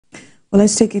Well,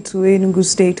 let's take it to Enugu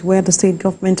State, where the state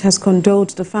government has condoled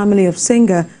the family of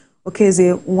singer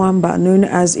Ogene Wamba, known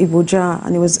as Igbo Jah,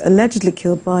 and he was allegedly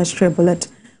killed by a stray bullet.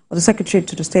 Well, the secretary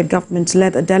to the state government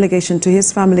led a delegation to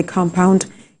his family compound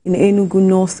in Enugu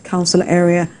North Council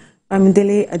area.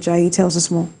 Condoles Ajayi tells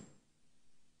us more.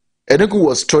 Enugu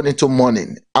was thrown into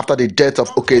mourning after the death of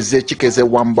Ogene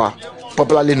Wamba,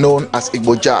 popularly known as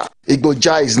Igbo Jah. Igbo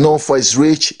Jah is known for his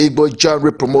rich Igbo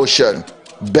genre promotion,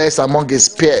 best among his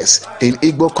peers in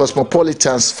Igbo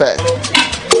cosmopolitan sphere.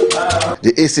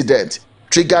 The incident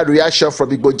triggered reaction from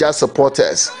Igbo Jah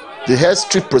supporters. They held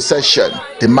street procession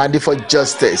demanding for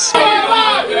justice.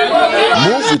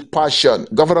 Moved with passion,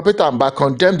 Governor Peter Amba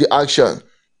condemned the action.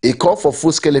 He called for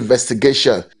full-scale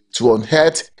investigation to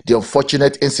unearth the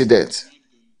unfortunate incident.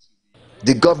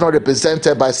 The governor,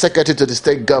 represented by Secretary to the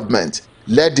state government,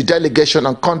 led the delegation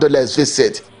on Condoles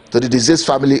visit to the deceased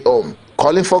family home,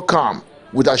 calling for calm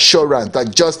with assurance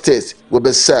that justice will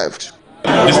be served.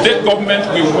 The state government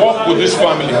will work with this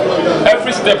family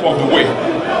every step of the way,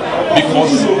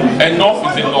 because enough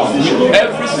is enough.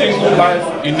 Every single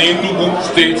life in Enugu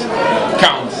state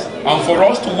counts, and for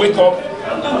us to wake up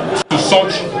to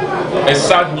such a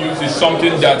sad news is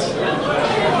something that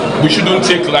we shouldn't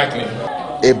take lightly.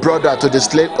 A brother to the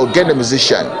slain Ogene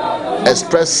musician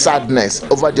expressed sadness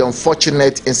over the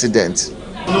unfortunate incident.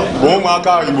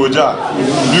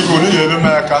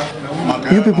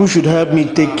 You people should help me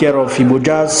take care of Igbo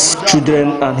Jah's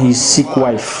children and his sick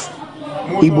wife.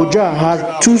 Igbo Jah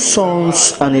has 2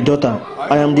 sons and a daughter.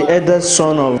 I am the eldest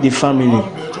son of the family.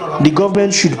 The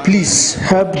government should please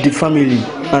help the family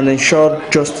and ensure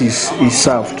justice is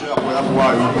served.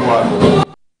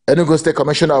 Enugu State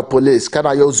Commissioner of Police,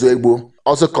 Kanayo Zuegbo,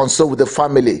 also consoled with the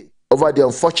family over the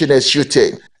unfortunate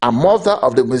shooting and murder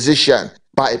of the musician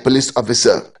by a police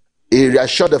officer. He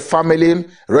reassured the family,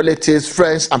 relatives,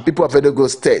 friends, and people of Enugu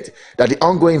State that the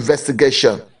ongoing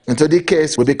investigation into the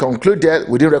case will be concluded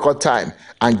within record time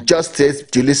and justice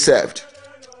duly served.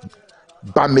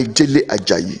 Bamijele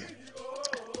Ajayi,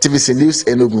 TVC News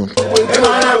Enugu.